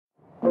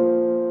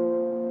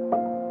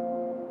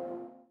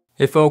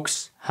Hey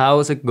folks,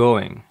 how's it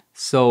going?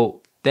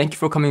 So thank you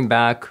for coming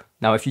back.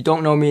 Now if you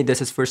don't know me, this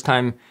is first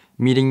time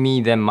meeting me,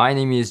 then my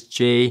name is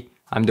Jay.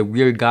 I'm the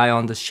weird guy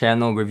on this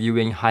channel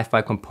reviewing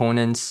hi-fi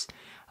components.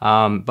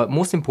 But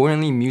most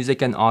importantly,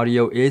 music and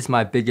audio is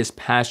my biggest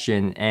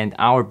passion and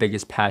our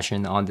biggest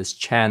passion on this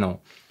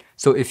channel.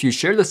 So if you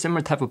share the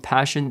similar type of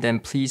passion, then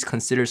please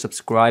consider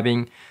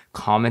subscribing,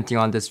 commenting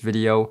on this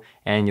video,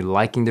 and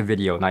liking the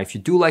video. Now if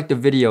you do like the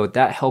video,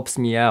 that helps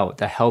me out.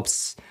 That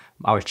helps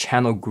our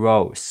channel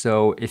grow.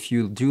 So if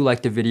you do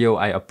like the video,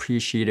 I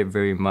appreciate it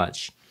very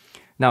much.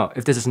 Now,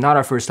 if this is not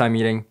our first time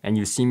meeting and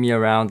you see me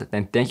around,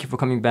 then thank you for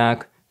coming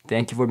back.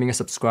 Thank you for being a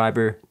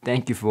subscriber.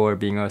 Thank you for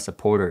being a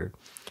supporter.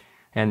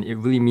 And it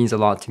really means a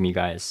lot to me,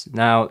 guys.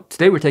 Now,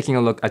 today we're taking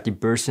a look at the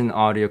Burson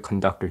Audio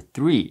Conductor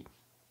 3.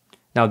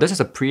 Now, this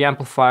is a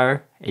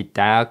preamplifier, a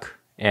DAC,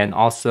 and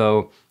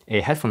also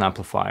a headphone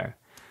amplifier.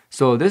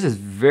 So this is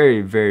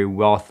very, very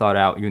well thought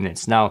out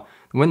units. Now,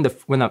 when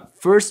I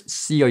first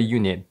see a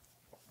unit,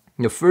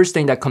 the first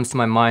thing that comes to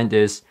my mind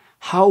is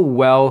how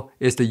well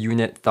is the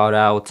unit thought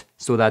out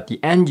so that the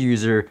end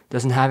user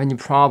doesn't have any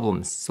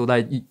problems, so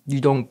that you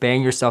don't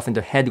bang yourself in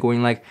the head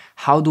going like,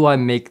 how do I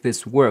make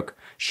this work?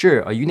 Sure,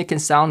 a unit can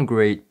sound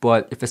great,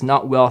 but if it's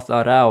not well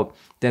thought out,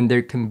 then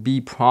there can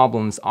be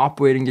problems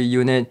operating the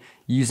unit,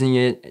 using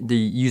it, the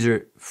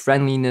user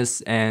friendliness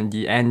and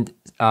the end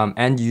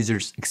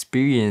user's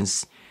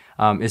experience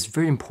is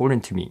very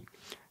important to me.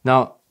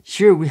 Now,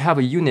 here we have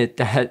a unit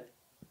that,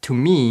 to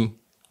me,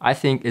 I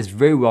think is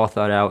very well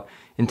thought out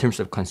in terms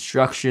of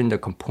construction, the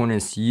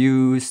components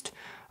used,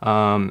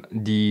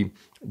 the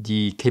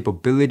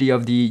capability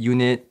of the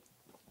unit,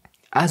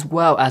 as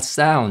well as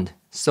sound.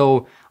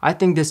 So I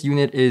think this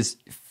unit is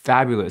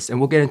fabulous, and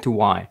we'll get into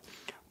why.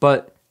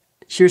 But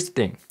here's the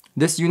thing.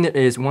 This unit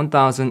is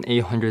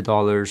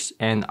 $1,800,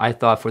 and I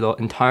thought for the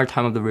entire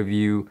time of the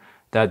review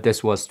that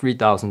this was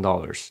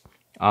 $3,000.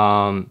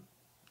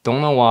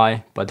 Don't know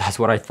why, but that's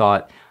what I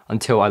thought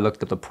until I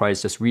looked up the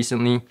price just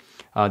recently.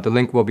 The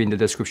link will be in the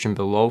description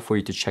below for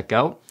you to check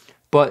out.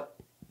 But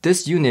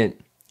this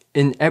unit,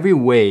 in every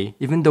way,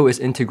 even though it's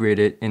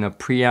integrated in a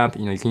preamp,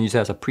 you can use it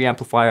as a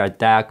preamplifier, a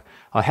DAC,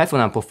 a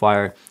headphone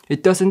amplifier,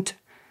 it doesn't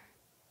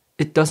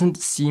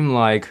seem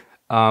like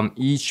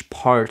each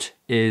part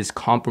is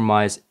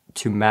compromised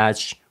to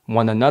match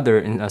one another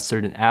in a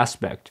certain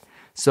aspect.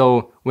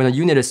 So when a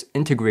unit is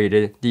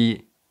integrated,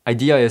 the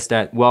idea is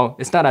that, well,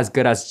 it's not as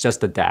good as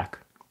just a DAC.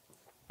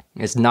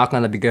 It's not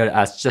going to be good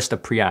as just a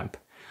preamp.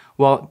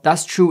 Well,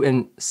 that's true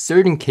in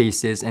certain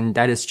cases, and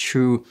that is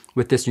true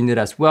with this unit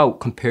as well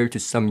compared to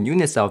some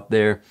units out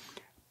there.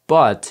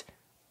 But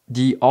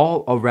the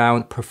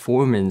all-around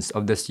performance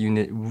of this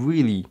unit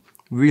really,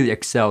 really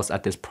excels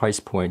at this price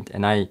point.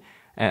 And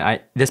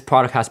this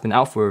product has been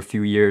out for a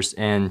few years,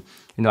 and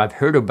I've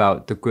heard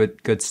about the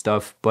good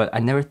stuff, but I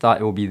never thought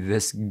it would be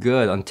this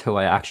good until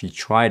I actually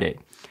tried it.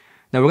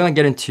 Now we're gonna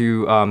get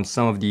into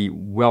some of the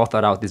well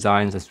thought out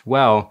designs as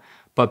well.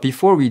 But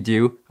before we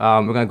do,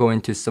 we're going to go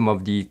into some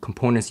of the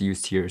components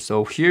used here.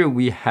 So here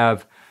we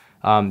have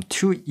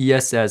two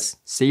ESS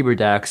Saber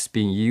DACs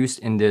being used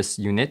in this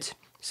unit.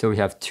 So we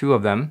have two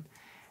of them.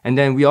 And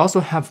then we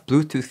also have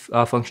Bluetooth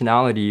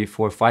functionality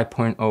for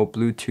 5.0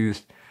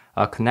 Bluetooth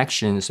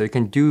connection. So you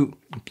can do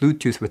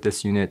Bluetooth with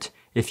this unit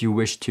if you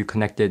wish to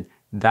connect it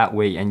that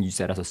way and use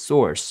that as a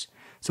source.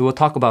 So we'll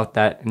talk about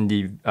that in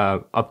the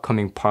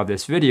upcoming part of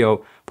this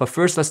video. But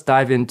first, let's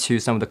dive into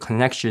some of the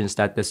connections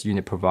that this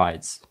unit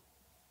provides.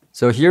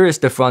 So here is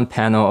the front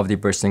panel of the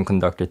Burson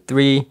Conductor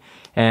 3,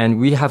 and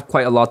we have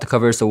quite a lot to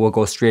cover, so we'll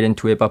go straight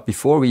into it. But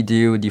before we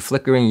do, the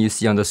flickering you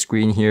see on the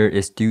screen here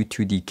is due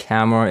to the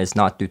camera. It's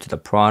not due to the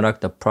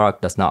product. The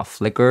product does not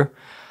flicker.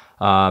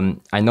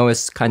 I know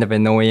it's kind of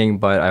annoying,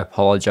 but I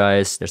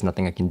apologize. There's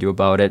nothing I can do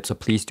about it, so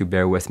please do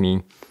bear with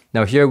me.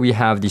 Now here we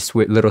have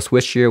the little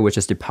switch here, which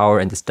is the power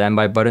and the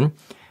standby button.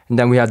 And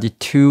then we have the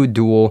two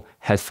dual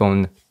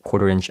headphone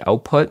 1/4-inch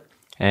output.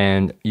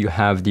 And you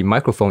have the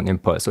microphone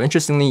input. So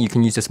interestingly, you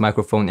can use this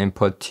microphone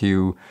input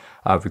to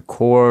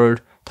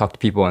record, talk to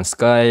people on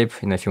Skype.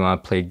 If you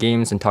want to play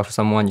games and talk to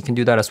someone, you can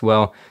do that as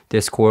well.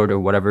 Discord or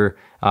whatever,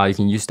 you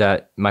can use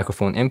that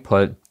microphone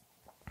input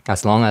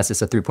as long as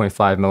it's a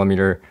 3.5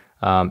 millimeter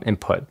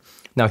input.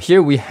 Now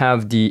here we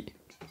have the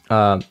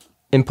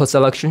input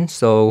selection.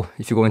 So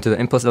if you go into the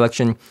input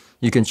selection,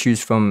 you can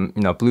choose from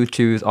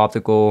Bluetooth,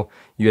 optical,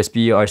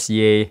 USB,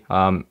 RCA,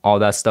 all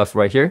that stuff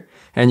right here.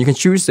 And you can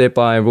choose it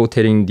by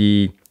rotating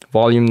the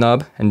volume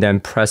knob and then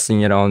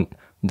pressing it on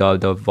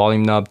the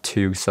volume knob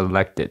to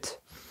select it.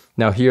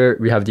 Now here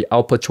we have the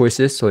output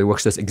choices, so it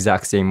works this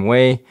exact same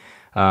way.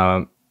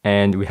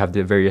 And we have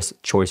the various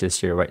choices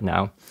here right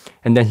now.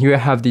 And then here I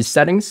have the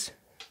settings.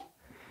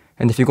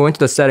 And if you go into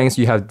the settings,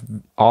 you have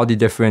all the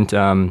different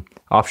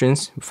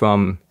options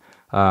from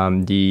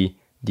the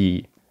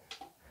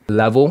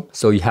level.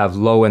 So you have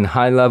low and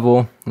high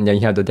level, and then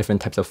you have the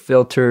different types of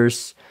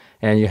filters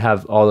and you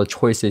have all the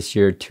choices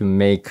here to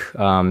make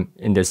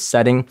in this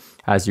setting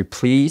as you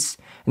please.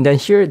 And then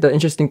here, the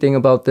interesting thing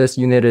about this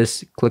unit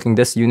is clicking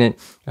this unit,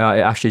 it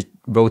actually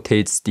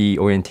rotates the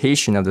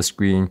orientation of the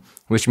screen,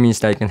 which means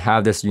that you can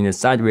have this unit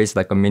sideways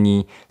like a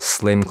mini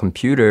slim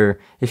computer.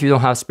 If you don't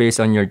have space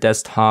on your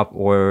desktop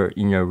or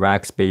in your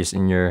rack space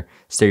in your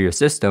stereo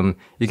system,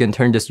 you can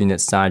turn this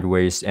unit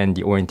sideways and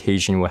the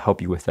orientation will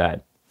help you with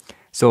that.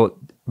 So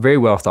very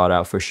well thought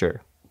out for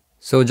sure.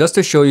 So just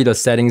to show you the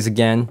settings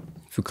again,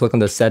 if you click on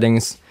the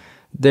settings,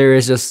 there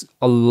is just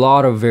a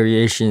lot of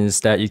variations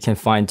that you can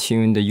fine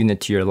tune the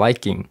unit to your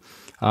liking.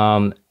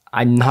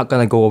 I'm not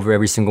gonna go over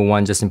every single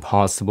one, just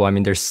impossible. I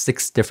mean, there's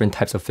 6 different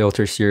types of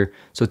filters here.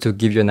 So to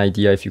give you an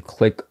idea, if you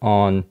click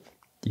on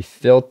the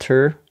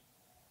filter,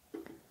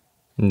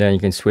 and then you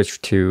can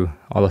switch to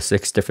all the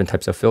 6 different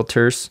types of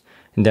filters.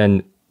 And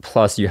then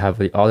plus you have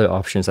the other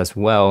options as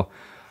well.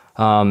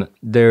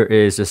 There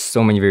is just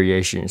so many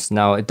variations.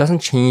 Now, it doesn't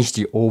change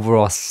the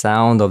overall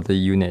sound of the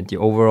unit. The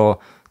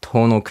overall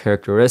tonal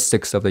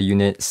characteristics of the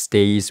unit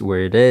stays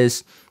where it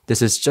is.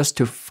 This is just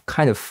to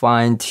kind of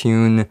fine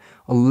tune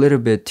a little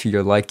bit to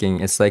your liking.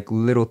 It's like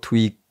little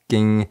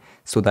tweaking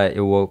so that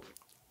it will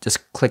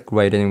just click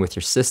right in with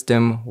your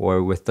system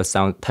or with the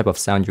type of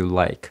sound you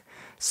like.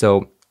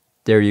 So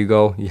there you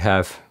go. You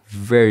have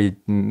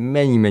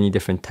many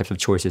different types of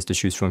choices to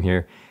choose from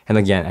here. And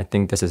again, I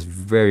think this is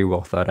very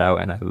well thought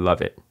out and I love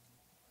it.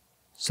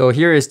 So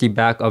here is the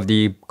back of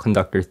the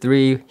Conductor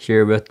 3.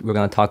 Here we're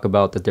going to talk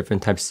about the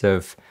different types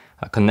of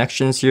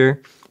connections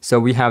here. So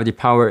we have the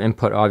power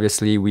input,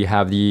 obviously. We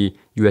have the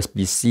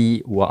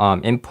USB-C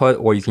input,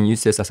 or you can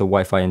use this as a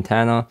Wi-Fi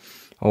antenna.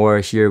 Or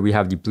here we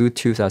have the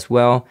Bluetooth as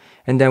well.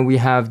 And then we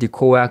have the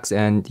coax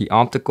and the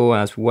optical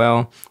as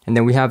well. And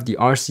then we have the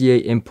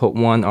RCA input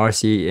 1,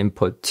 RCA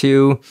input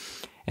 2.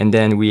 And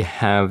then we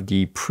have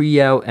the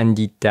pre-out and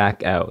the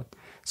DAC out.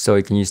 So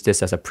you can use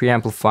this as a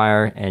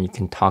preamplifier, and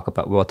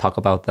we'll talk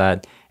about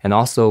that. And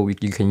also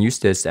you can use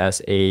this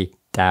as a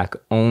DAC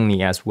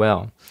only as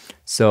well.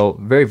 So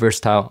very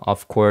versatile,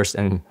 of course,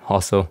 and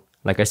also,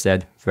 like I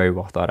said, very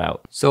well thought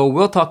out. So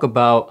we'll talk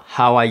about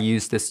how I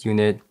use this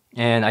unit,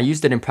 and I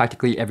used it in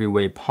practically every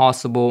way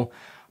possible,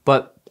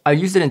 but I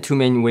used it in 2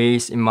 main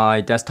ways, in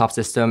my desktop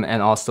system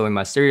and also in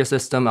my stereo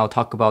system. I'll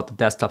talk about the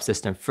desktop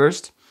system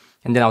first,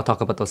 and then I'll talk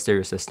about the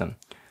stereo system.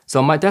 So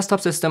on my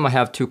desktop system, I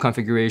have 2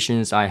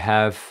 configurations. I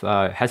have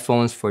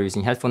headphones for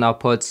using headphone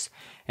outputs,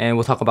 and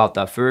we'll talk about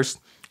that first.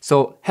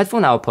 So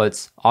headphone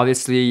outputs,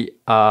 obviously,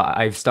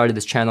 I've started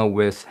this channel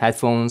with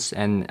headphones,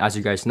 and as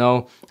you guys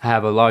know, I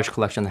have a large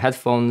collection of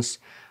headphones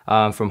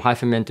from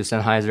Hyphenman to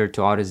Sennheiser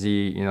to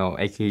Odyssey,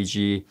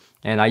 AKG,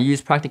 and I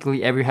used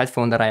practically every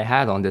headphone that I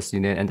had on this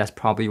unit, and that's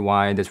probably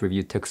why this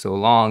review took so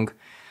long,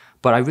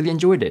 but I really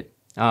enjoyed it.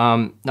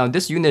 Now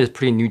this unit is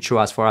pretty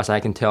neutral as far as I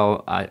can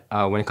tell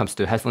when it comes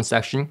to the headphone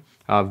section.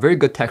 Very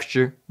good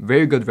texture,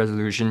 very good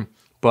resolution,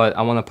 but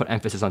I want to put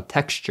emphasis on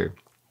texture.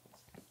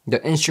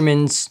 The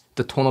instruments,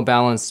 the tonal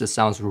balance just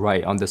sounds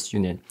right on this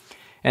unit.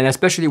 And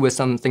especially with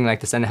something like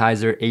the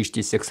Sennheiser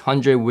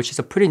HD600, which is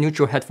a pretty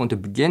neutral headphone to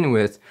begin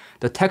with,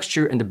 the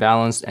texture and the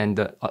balance and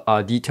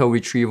the detail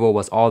retrieval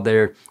was all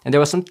there. And there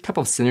was some type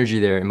of synergy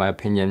there, in my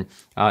opinion.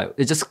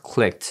 It just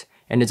clicked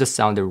and it just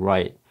sounded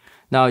right.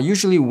 Now,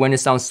 usually when it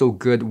sounds so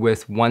good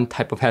with one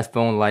type of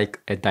headphone, like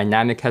a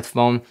dynamic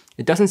headphone,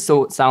 it doesn't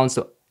sound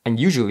so, and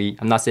usually,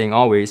 I'm not saying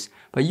always,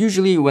 but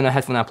usually when a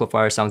headphone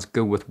amplifier sounds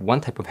good with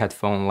one type of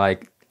headphone,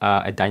 like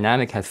a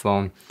dynamic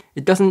headphone,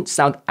 it doesn't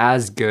sound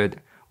as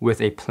good with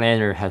a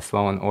planar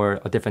headphone or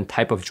a different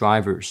type of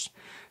drivers.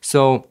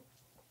 So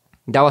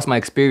that was my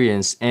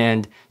experience.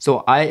 And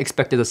so I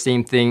expected the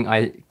same thing.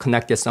 I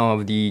connected some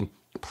of the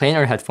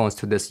planar headphones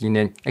to this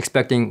unit,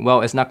 expecting, well,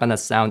 it's not gonna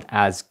sound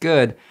as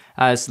good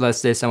as, let's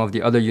say, some of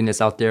the other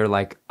units out there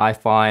like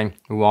iFi,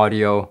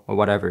 Audio, or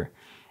whatever.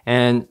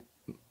 And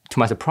to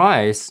my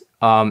surprise,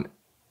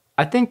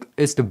 I think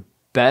it's the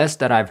best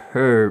that I've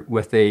heard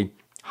with a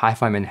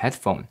Hyphenman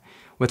headphone.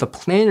 With a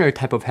planar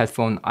type of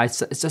headphone, it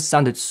just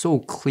sounded so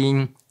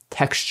clean,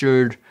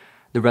 textured.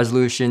 The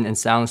resolution and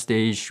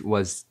soundstage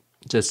was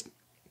just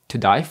to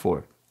die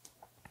for.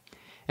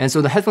 And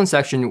so the headphone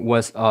section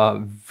was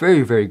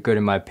very good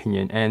in my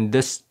opinion. And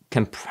this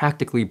can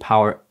practically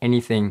power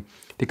anything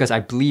because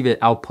I believe it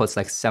outputs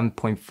like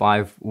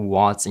 7.5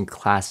 watts in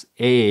class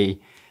A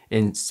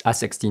at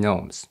 16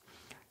 ohms.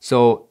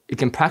 So it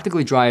can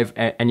practically drive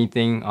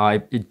anything.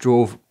 It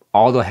drove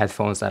all the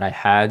headphones that I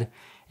had,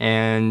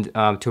 and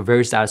to a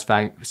very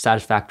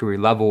satisfactory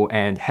level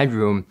and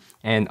headroom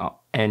and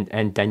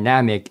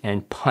dynamic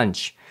and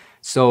punch.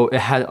 So it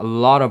had a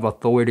lot of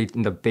authority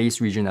in the bass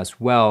region as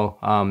well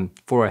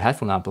for a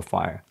headphone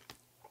amplifier.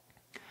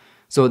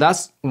 So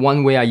that's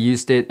one way I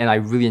used it, and I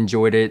really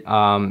enjoyed it.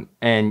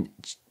 And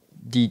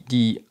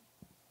the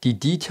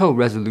detailed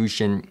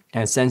resolution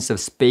and sense of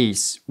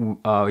space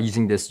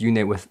using this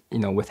unit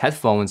with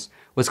headphones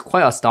was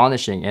quite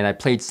astonishing. And I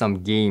played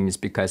some games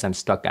because I'm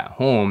stuck at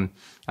home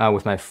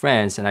with my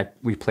friends, and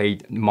we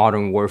played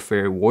Modern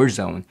Warfare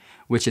Warzone,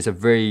 which is a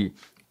very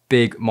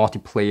big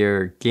multiplayer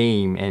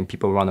game and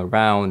people run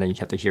around and you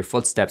have to hear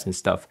footsteps and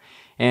stuff.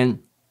 And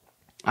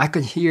I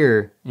could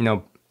hear,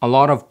 a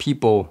lot of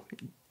people,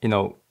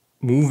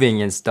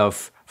 moving and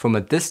stuff from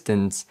a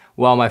distance,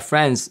 while my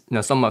friends,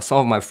 some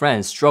of my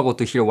friends struggled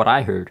to hear what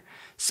I heard.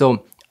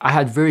 So I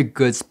had very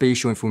good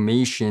spatial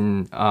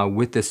information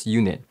with this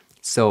unit.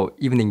 So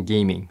even in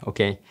gaming,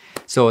 okay?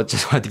 So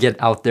just wanted to get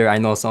out there. I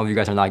know some of you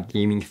guys are not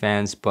gaming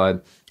fans,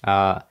 but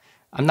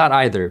I'm not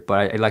either,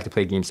 but I like to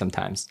play games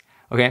sometimes,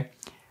 okay?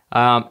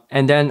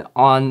 And then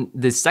on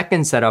the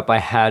second setup I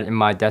had in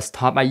my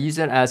desktop, I use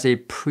it as a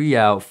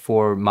pre-out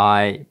for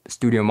my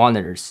studio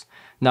monitors.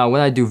 Now,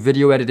 when I do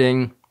video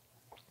editing,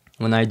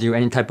 when I do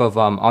any type of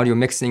audio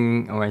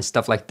mixing or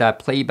stuff like that,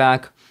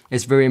 playback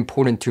is very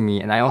important to me.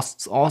 And I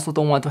also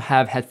don't want to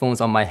have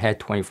headphones on my head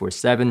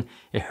 24/7.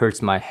 It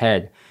hurts my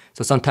head.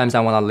 So sometimes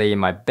I want to lay in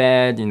my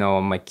bed,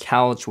 on my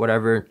couch,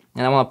 whatever,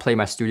 and I want to play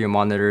my studio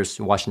monitors,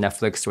 watch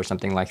Netflix or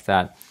something like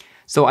that.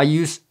 So I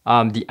use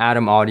the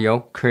Atom Audio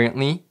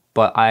currently,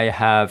 but I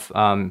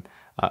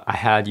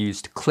had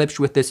used clips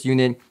with this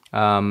unit,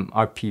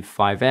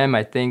 RP5M,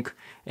 I think.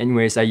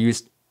 Anyways, I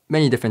used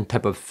many different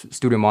type of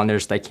studio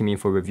monitors that came in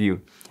for review.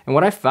 And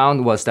what I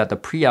found was that the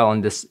pre-out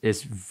on this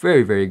is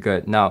very, very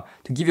good. Now,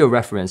 to give you a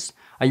reference,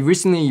 I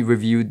recently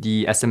reviewed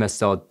the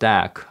SMSL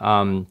DAC,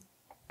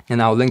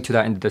 and I'll link to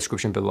that in the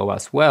description below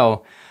as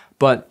well.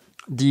 But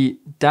the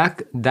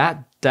DAC,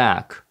 that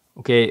DAC,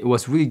 okay, it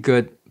was really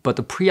good, but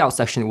the pre-out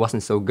section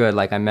wasn't so good,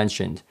 like I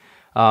mentioned.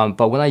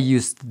 But when I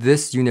used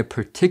this unit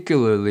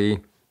particularly,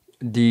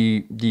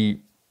 the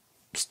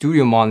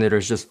studio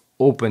monitors just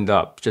opened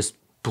up, just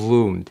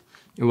bloomed.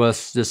 It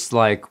was just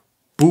like,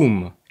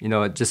 boom,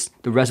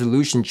 just the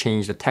resolution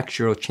changed, the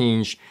textural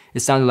change.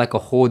 It sounded like a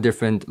whole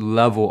different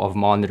level of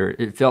monitor.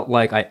 It felt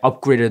like I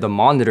upgraded the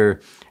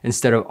monitor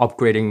instead of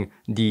upgrading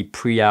the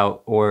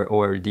pre-out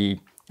or the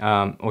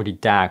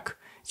DAC.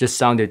 It just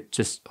sounded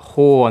just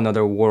whole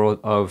another world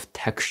of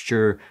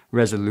texture,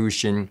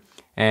 resolution,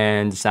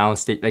 and sound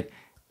state. Like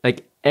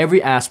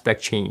every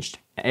aspect changed.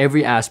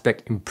 Every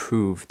aspect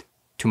improved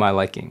to my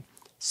liking.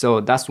 So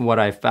that's what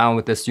I found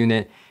with this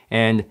unit.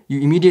 And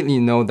you immediately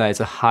know that it's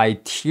a high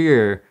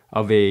tier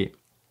of a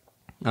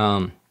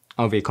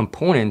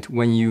component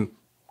when you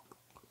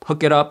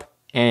hook it up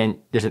and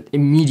there's an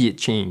immediate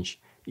change,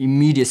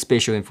 immediate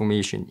spatial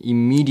information,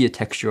 immediate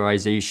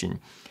texturization,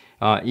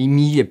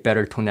 immediate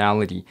better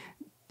tonality.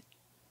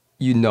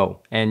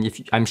 And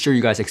I'm sure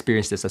you guys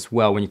experience this as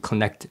well when you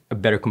connect a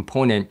better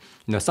component.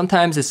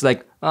 Sometimes it's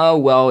like, oh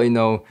well,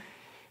 $5,000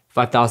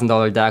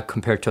 DAC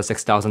compared to a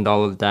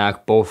 $6,000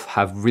 DAC, both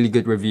have really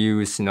good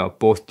reviews.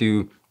 Both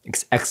do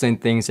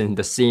excellent things in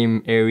the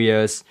same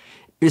areas.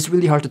 It's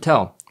really hard to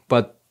tell,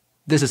 but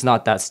this is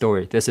not that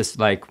story. This is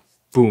like,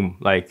 boom,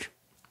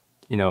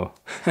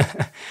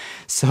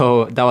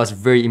 so that was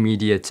very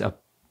immediate,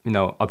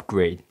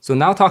 upgrade. So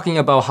now talking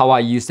about how I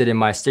used it in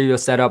my stereo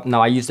setup.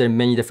 Now I used it in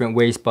many different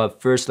ways,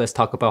 but first let's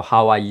talk about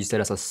how I used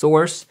it as a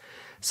source.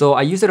 So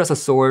I used it as a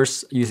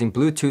source using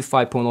Bluetooth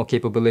 5.0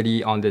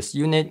 capability on this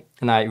unit,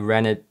 and I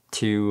ran it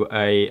to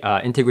a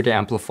integrated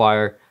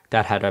amplifier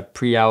that had a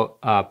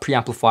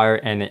preamplifier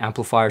and an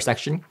amplifier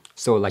section.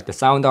 So like the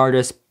Sound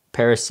Artist,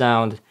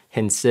 Parasound,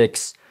 Hint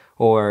 6,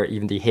 or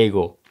even the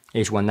Hagel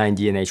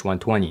H190 and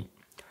H120.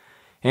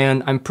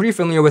 And I'm pretty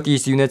familiar with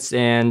these units,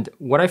 and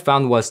what I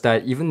found was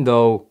that even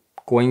though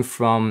going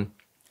from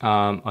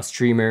a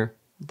streamer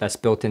that's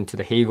built into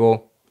the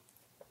Hagel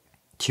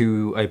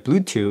to a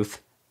Bluetooth,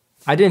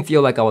 I didn't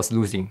feel like I was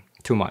losing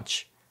too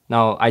much.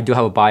 Now, I do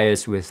have a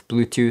bias with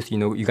Bluetooth.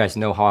 You guys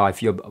know how I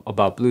feel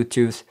about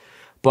Bluetooth.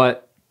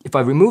 But if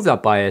I remove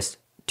that bias,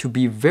 to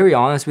be very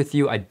honest with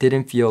you, I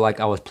didn't feel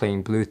like I was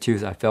playing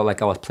Bluetooth. I felt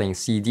like I was playing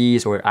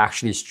CDs or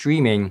actually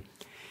streaming.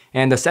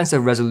 And the sense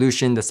of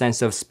resolution, the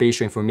sense of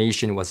spatial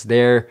information was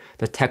there.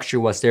 The texture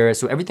was there.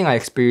 So everything I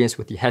experienced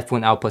with the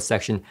headphone output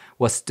section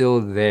was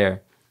still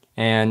there.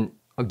 And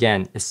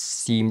again, it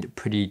seemed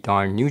pretty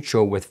darn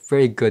neutral with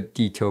very good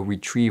detail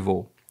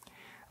retrieval.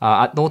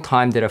 At no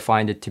time did I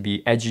find it to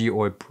be edgy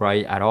or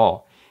bright at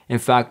all. In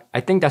fact, I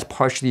think that's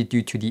partially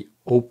due to the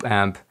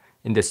op-amp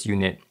in this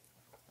unit.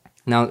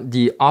 Now,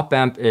 the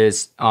op-amp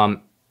is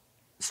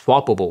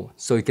swappable,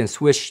 so you can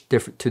switch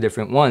to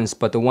different ones,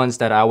 but the ones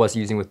that I was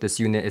using with this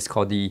unit is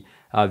called the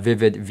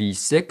Vivid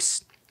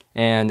V6.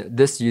 And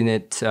this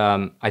unit,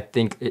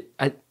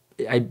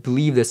 I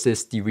believe this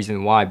is the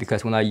reason why,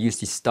 because when I used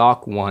the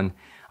stock one,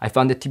 I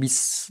found it to be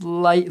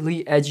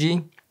slightly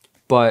edgy,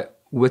 but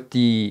with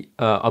the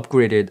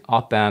upgraded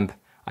op-amp,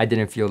 I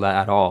didn't feel that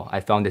at all.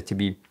 I found it to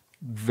be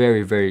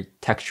very, very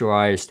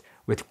texturized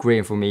with great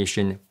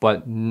information,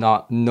 but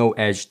no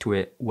edge to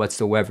it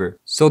whatsoever.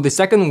 So the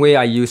second way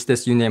I use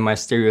this unit in my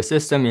stereo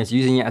system is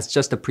using it as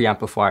just a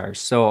preamplifier.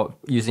 So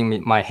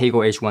using my Hagel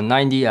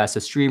H190 as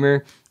a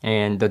streamer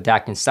and the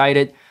DAC inside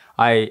it,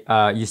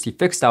 I used the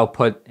fixed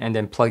output and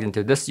then plugged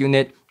into this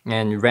unit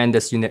and ran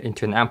this unit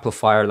into an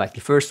amplifier like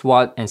the first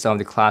watt and some of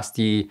the Class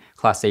D,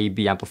 Class A,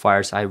 B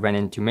amplifiers. I ran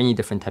into many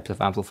different types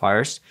of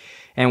amplifiers.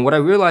 And what I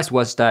realized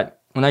was that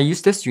when I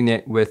used this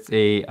unit with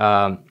a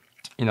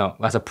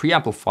as a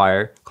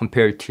preamplifier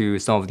compared to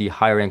some of the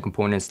higher end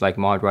components like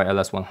Modry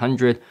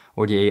LS100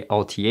 or the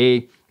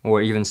LTA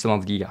or even some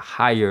of the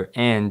higher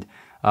end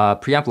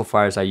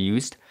preamplifiers I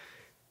used,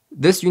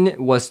 this unit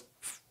was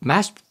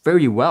matched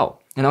very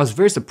well. And I was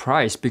very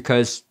surprised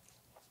because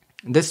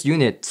this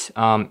unit,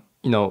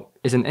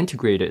 isn't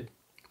integrated,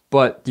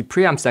 but the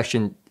preamp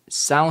section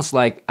sounds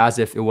like as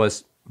if it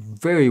was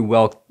very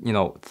well,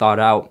 thought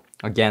out.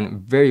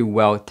 Again, very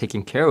well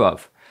taken care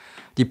of.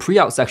 The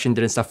pre-out section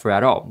didn't suffer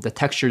at all. The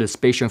texture, the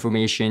spatial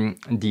information,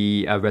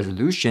 the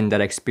resolution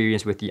that I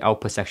experienced with the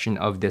output section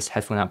of this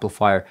headphone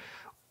amplifier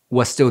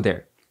was still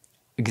there.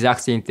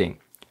 Exact same thing.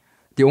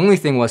 The only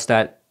thing was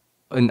that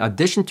in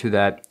addition to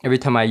that, every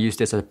time I used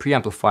this as a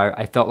preamplifier,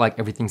 I felt like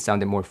everything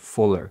sounded more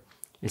fuller.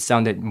 It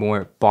sounded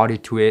more body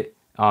to it,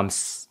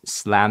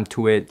 slam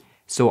to it.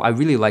 So I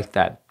really liked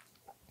that.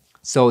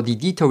 So the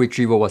detail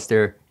retrieval was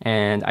there,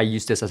 and I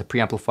used this as a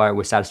preamplifier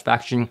with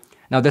satisfaction.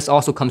 Now this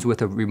also comes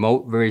with a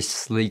remote, very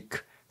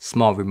sleek,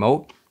 small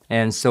remote.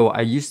 And so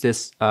I used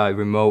this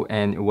remote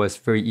and it was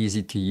very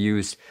easy to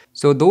use.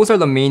 So those are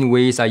the main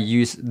ways I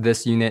use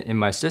this unit in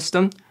my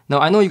system. Now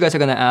I know you guys are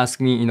gonna ask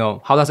me,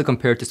 how does it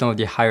compare to some of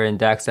the higher end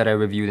DACs that I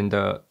reviewed in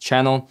the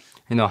channel?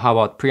 How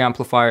about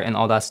preamplifier and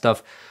all that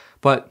stuff?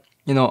 But,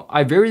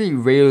 I very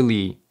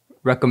rarely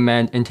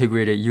recommend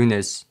integrated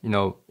units,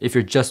 if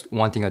you're just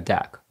wanting a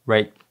DAC,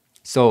 right?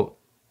 So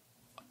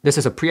this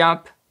is a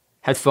preamp,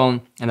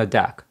 headphone, and a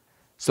DAC.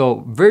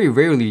 So very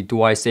rarely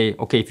do I say,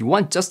 okay, if you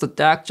want just a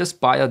DAC, just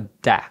buy a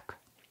DAC.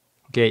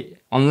 Okay,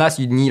 unless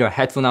you need a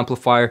headphone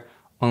amplifier,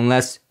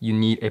 unless you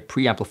need a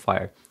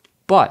preamplifier.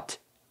 But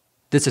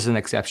this is an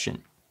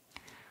exception.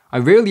 I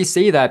rarely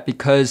say that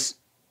because,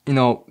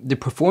 the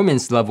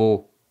performance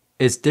level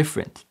is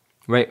different,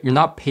 right? You're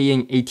not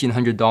paying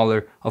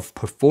 $1,800 of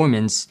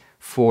performance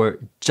for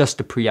just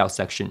the pre-out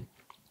section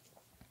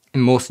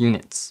in most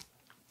units.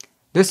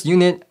 This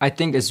unit, I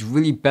think, is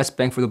really best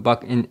bang for the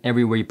buck in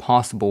every way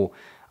possible.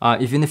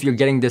 Even if you're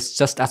getting this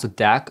just as a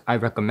DAC, I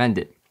recommend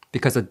it.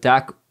 Because a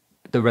DAC,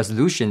 the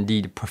resolution,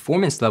 the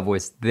performance level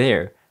is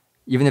there.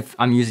 Even if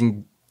I'm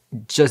using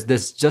just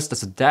this just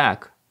as a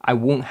DAC, I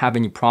won't have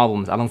any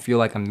problems. I don't feel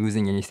like I'm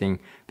losing anything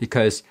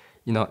because,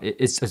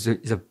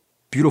 it's a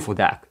beautiful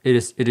DAC.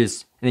 It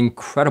is an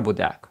incredible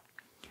DAC.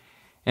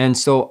 And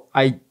so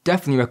I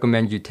definitely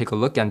recommend you take a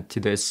look into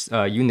this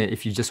unit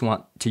if you just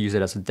want to use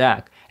it as a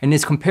DAC. And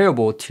it's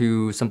comparable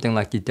to something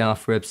like the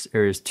Denafrips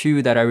Aries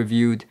 2 that I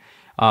reviewed,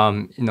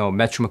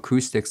 Metrum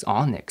Acoustics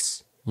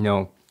Onyx.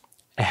 It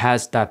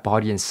has that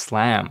body and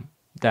slam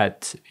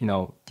that,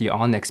 the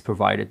Onyx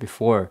provided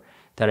before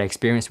that I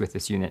experienced with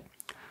this unit.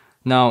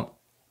 Now,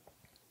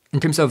 in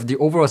terms of the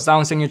overall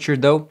sound signature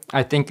though,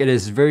 I think it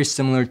is very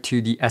similar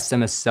to the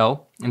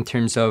SMSL in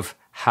terms of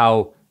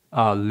how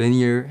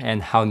linear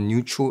and how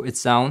neutral it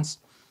sounds.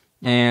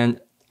 And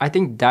I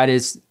think that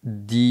is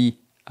the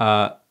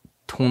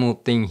tonal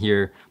thing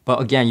here. But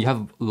again, you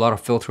have a lot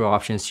of filter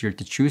options here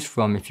to choose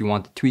from if you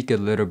want to tweak it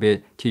a little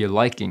bit to your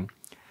liking.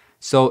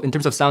 So in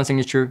terms of sound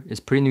signature, it's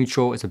pretty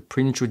neutral. It's a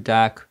pretty neutral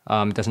DAC.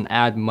 It doesn't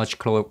add much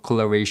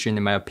coloration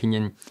in my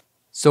opinion.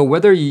 So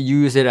whether you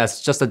use it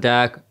as just a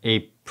DAC,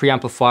 a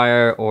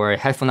preamplifier, or a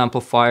headphone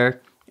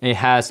amplifier, it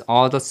has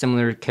all the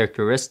similar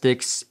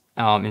characteristics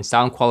in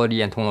sound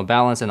quality and tonal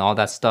balance and all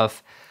that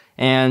stuff.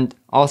 And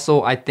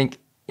also, I think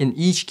in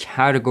each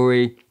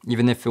category,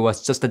 even if it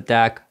was just a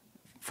DAC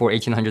for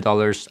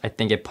 $1,800, I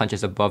think it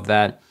punches above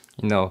that.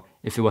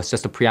 If it was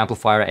just a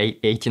preamplifier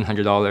at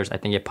 $1,800, I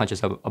think it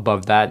punches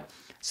above that.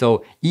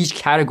 So each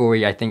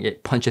category, I think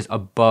it punches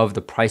above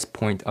the price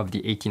point of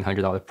the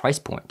 $1,800 price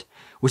point,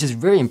 which is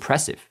very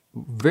impressive,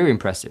 very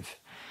impressive.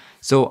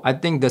 So I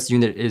think this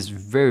unit is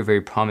very,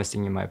 very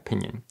promising in my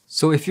opinion.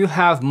 So if you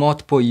have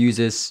multiple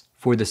uses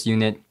for this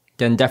unit,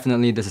 then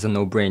definitely this is a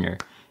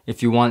no-brainer.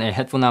 If you want a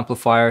headphone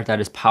amplifier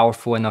that is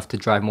powerful enough to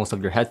drive most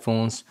of your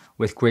headphones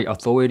with great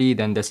authority,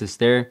 then this is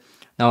there.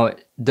 Now,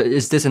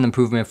 is this an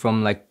improvement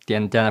from like the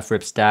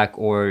Denafrips DAC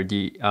or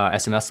the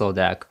SMSL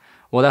DAC?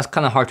 Well, that's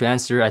kind of hard to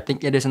answer. I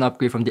think it is an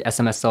upgrade from the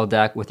SMSL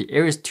DAC. With the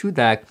Aries 2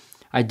 DAC,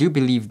 I do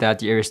believe that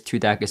the Aries 2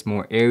 DAC is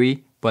more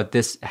airy, but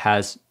this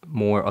has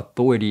more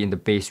authority in the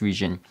bass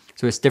region.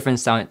 So it's different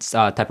sound,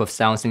 type of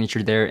sound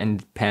signature there, and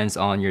depends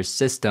on your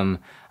system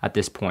at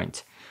this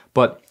point.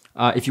 But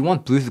if you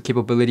want Bluetooth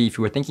capability, if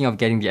you were thinking of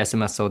getting the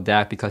SMSL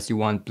DAC because you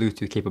want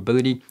Bluetooth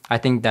capability, I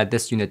think that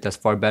this unit does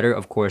far better.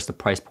 Of course, the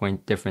price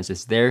point difference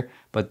is there,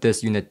 but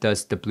this unit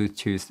does the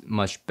Bluetooth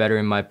much better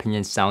in my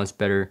opinion, sounds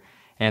better.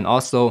 And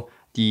also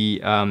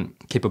the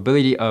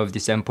capability of the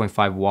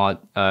 7.5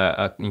 watt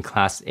in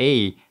Class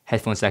A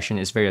headphone section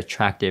is very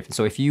attractive.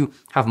 So if you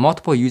have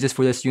multiple uses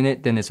for this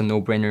unit, then it's a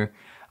no-brainer.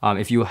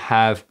 If you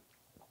have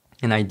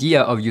an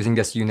idea of using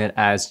this unit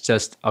as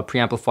just a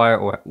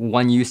preamplifier or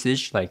one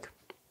usage like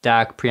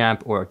DAC,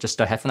 preamp, or just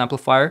a headphone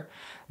amplifier,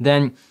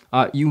 then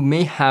you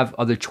may have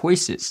other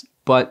choices.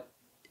 But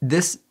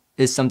this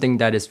is something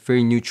that is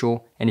very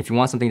neutral. And if you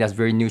want something that's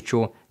very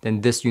neutral,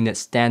 then this unit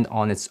stands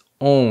on its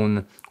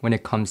own when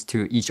it comes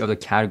to each of the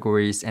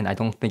categories. And I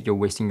don't think you're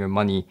wasting your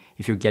money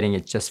if you're getting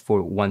it just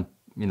for one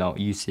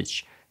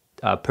usage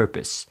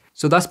purpose.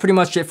 So that's pretty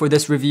much it for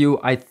this review.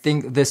 I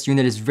think this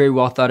unit is very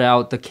well thought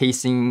out. The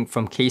casing,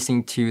 from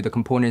casing to the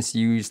components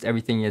used,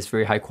 everything is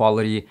very high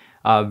quality,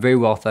 very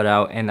well thought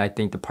out, and I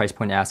think the price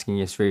point asking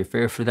is very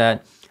fair for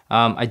that.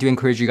 I do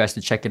encourage you guys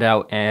to check it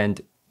out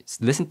and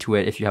listen to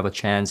it if you have a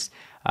chance.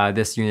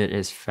 This unit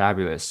is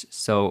fabulous.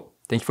 So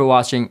thank you for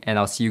watching, and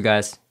I'll see you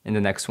guys in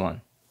the next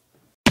one.